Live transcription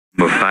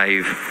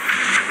5.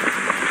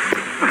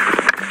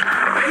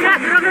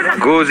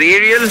 Goes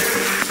aerial,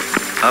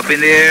 up in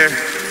the air,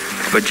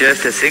 but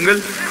just a single.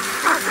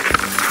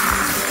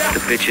 The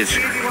pitch is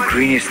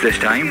greenish this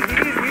time.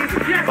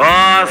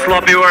 Oh,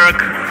 sloppy work.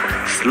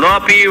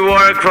 Sloppy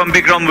work from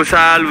Bikram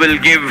Busal will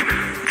give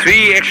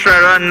 3 extra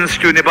runs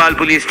to Nepal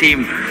police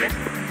team.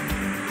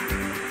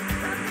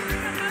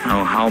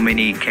 Now, how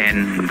many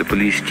can the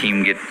police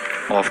team get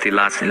off the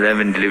last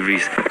 11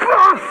 deliveries?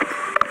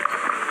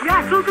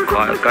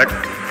 Cut.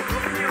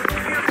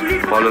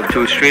 Follow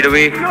through straight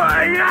away.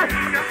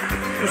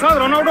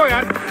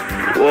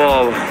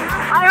 Whoa.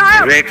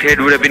 Direct head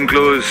would have been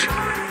close.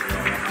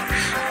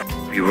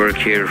 We work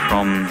here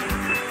from...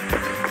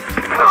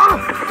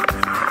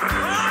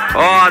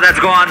 Oh, that's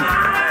gone.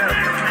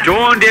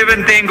 Don't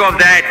even think of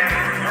that.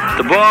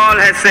 The ball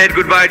has said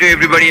goodbye to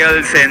everybody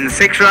else, and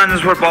 6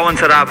 runs for Pawan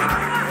Sarraf.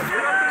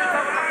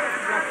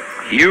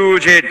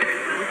 Huge hit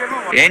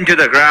into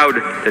the crowd.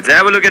 Let's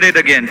have a look at it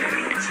again.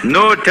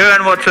 No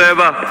turn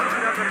whatsoever.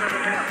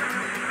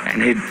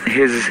 And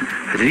his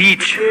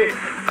reach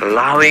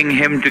allowing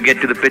him to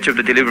get to the pitch of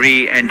the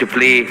delivery and to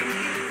play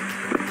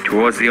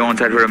towards the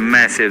onside for a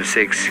massive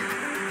 6.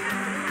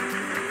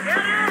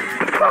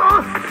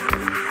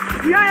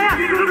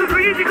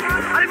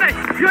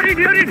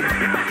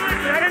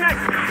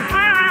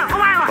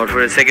 Out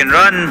for a second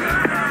run.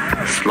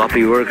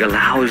 Sloppy work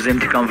allows him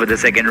to come for the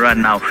second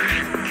run now.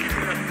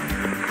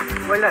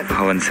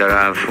 Pawan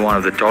Sarraf, one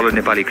of the taller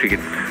Nepali cricket,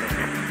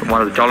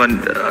 one of the taller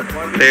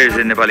players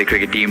in Nepali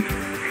cricket team,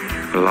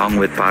 along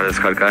with Paras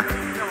Kharka,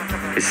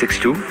 is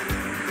 6'2".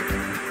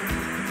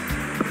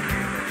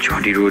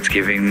 Jaunty Rhodes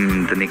giving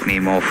him the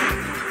nickname of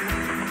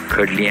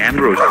Curdly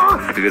Ambrose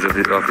because of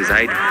his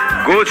height.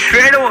 Goes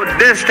straight over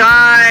this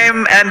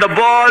time, and the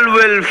ball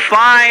will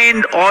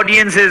find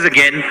audiences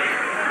again.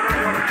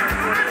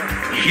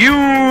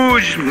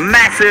 Huge,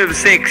 massive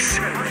 6.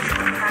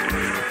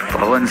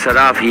 Pawan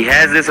Sarraf, he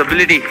has this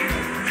ability.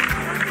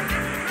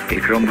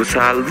 Bikram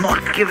Busal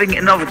not giving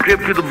enough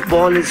grip to the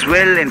ball as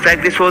well. In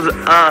fact, this was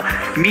a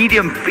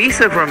medium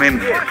pacer from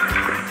him.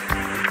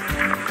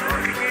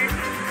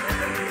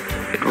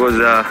 It was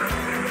a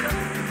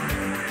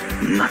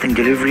nothing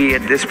delivery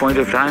at this point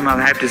of time, I'll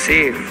have to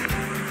say.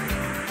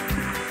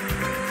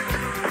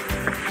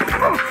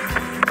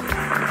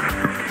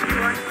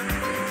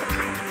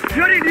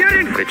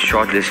 Good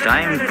shot this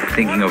time,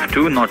 thinking of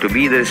 2, not to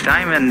be this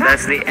time, and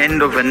that's the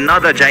end of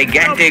another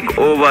gigantic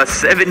over.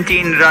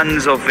 17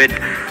 runs of it,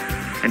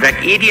 in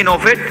fact 18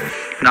 of it,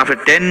 and after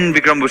 10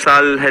 Bikram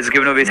Busal has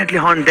given away exactly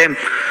on them.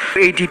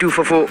 82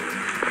 for 4.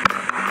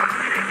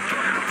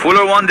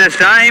 Fuller won this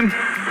time.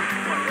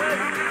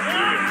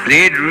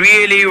 Played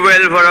really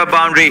well for a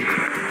boundary.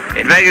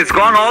 In fact, it's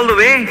gone all the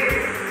way.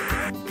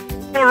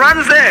 4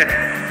 runs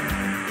there.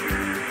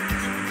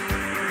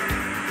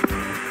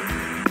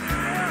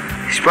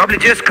 He's probably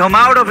just come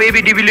out of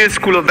A.B. de Villiers'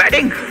 school of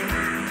batting.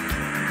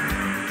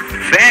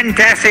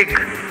 Fantastic.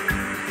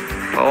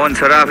 Pawan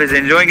Sarraf is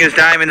enjoying his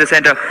time in the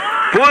centre.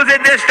 Pulls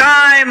it this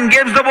time.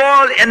 Gives the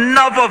ball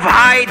enough of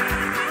height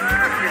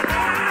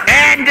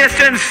and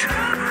distance.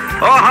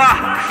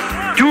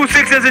 Aha! 2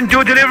 6s and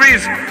 2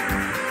 deliveries.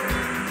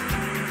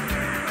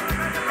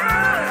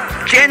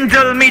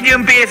 Gentle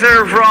medium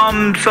pacer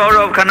from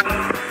Saurav Khanna.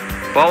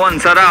 Pawan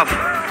Sarraf.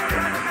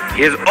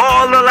 He has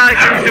all the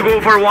license to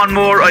go for 1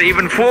 more or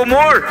even 4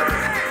 more.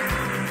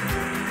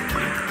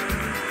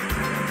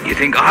 You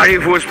think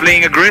Arif was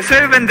playing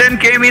aggressive and then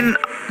came in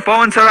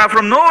Pawan Sarraf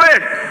from nowhere.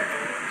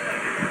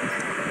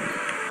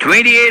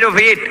 28 of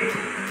 8.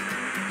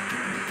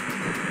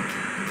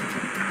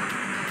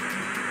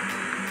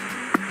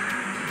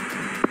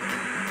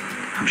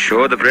 I'm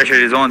sure the pressure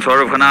is on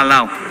Saurav Khanal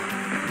now.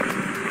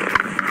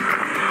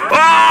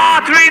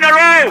 Oh, 3 in a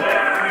row!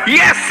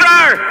 Yes,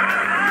 sir!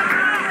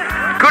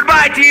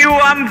 Goodbye to you,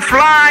 I'm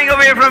flying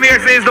away from here,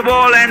 says the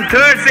ball, and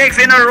third 6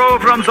 in a row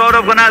from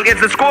Saurav Khanal gets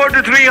the score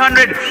to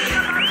 300.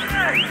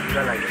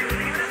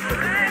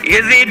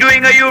 Is he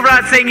doing a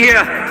Yuvraj Singh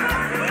here?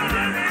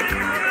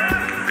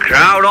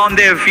 Crowd on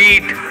their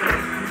feet.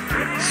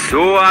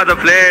 So are the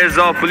players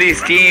of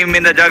police team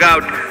in the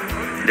dugout.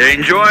 They're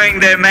enjoying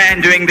their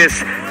man doing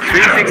this. 3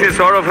 6s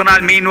Saurav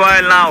Khanal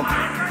meanwhile now.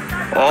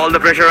 All the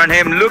pressure on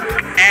him. Look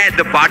at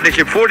the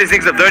partnership.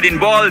 46 of 13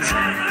 balls.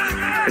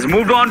 Has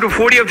moved on to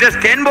 40 of just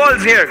 10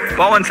 balls here.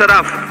 Pawan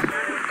Sarraf.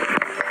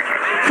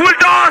 Full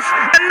toss.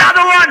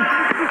 Another one.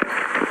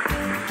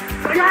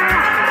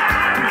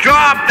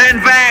 Dropped, in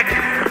fact.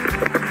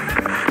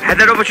 Had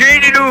that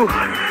opportunity to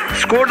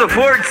score the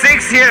 4th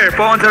 6 here.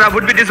 Pawan Sarraf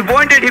would be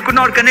disappointed. He could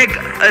not connect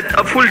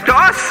a full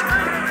toss.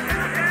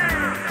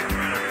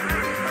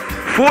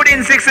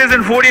 14 6s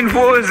and 14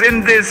 4s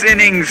in this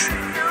innings.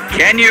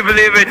 Can you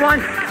believe it?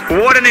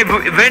 What an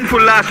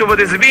eventful last over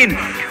this has been.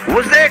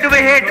 Was there to be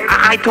hit?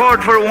 I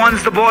thought for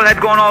once the ball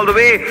had gone all the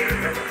way.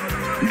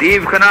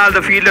 Dev Khanal,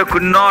 the fielder,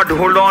 could not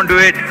hold on to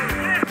it.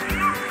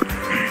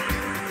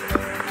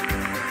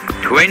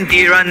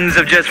 20 runs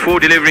of just 4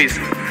 deliveries.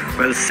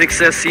 Well,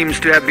 6s seems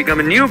to have become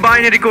a new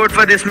binary code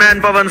for this man,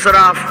 Pawan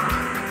Sarraf.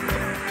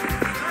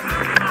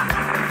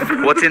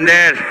 What's in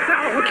there?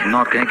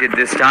 Cannot connect it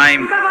this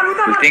time.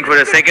 We'll think for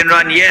a second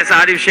run. Yes,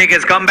 Arif Sheikh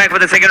has come back for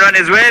the second run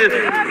as well.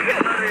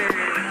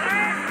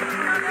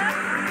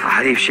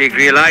 Arif Sheikh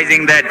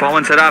realizing that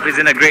Pawan Sarraf is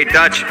in a great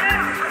touch.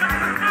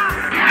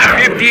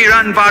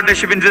 50-run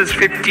partnership in just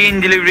 15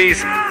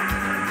 deliveries.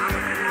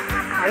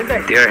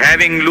 They are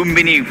having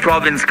Lumbini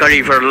province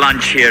curry for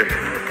lunch here.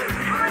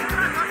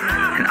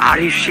 And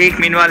Arif Sheikh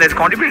meanwhile has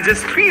contributed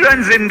just 3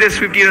 runs in this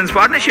 50 runs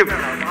partnership.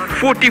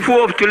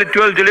 44 of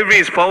 12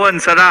 deliveries. Pawan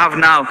Sarraf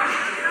now.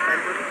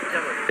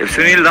 If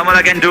Sunil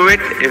Dhamala can do it,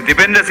 if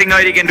Dipendra Singh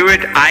Airi can do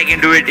it, I can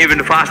do it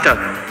even faster.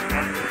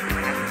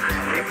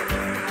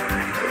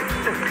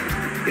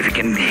 If he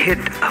can hit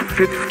a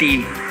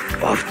 50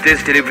 of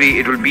this delivery,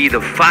 it will be the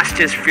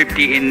fastest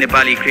 50 in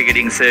Nepali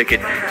cricketing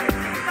circuit.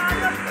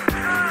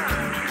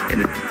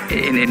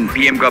 In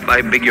PM Cup,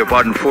 I beg your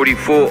pardon,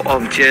 44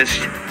 of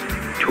just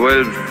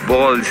 12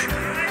 balls.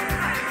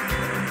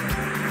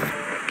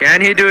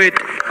 Can he do it?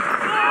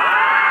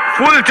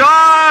 Full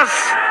toss!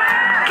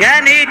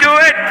 Can he do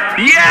it?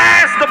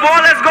 Yes! The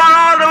ball has gone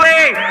all the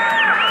way!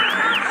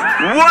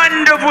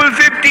 Wonderful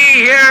 50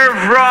 here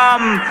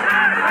from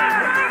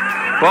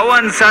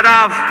Pawan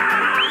Sarraf.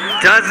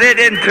 Does it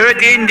in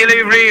 13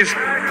 deliveries.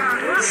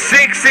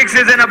 6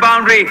 sixes and a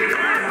boundary.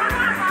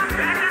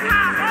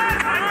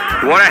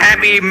 What a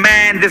happy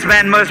man this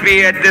man must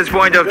be at this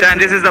point of time.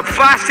 This is the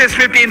fastest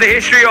 50 in the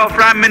history of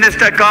Prime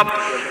Minister Cup.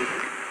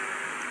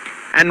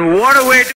 And what a way to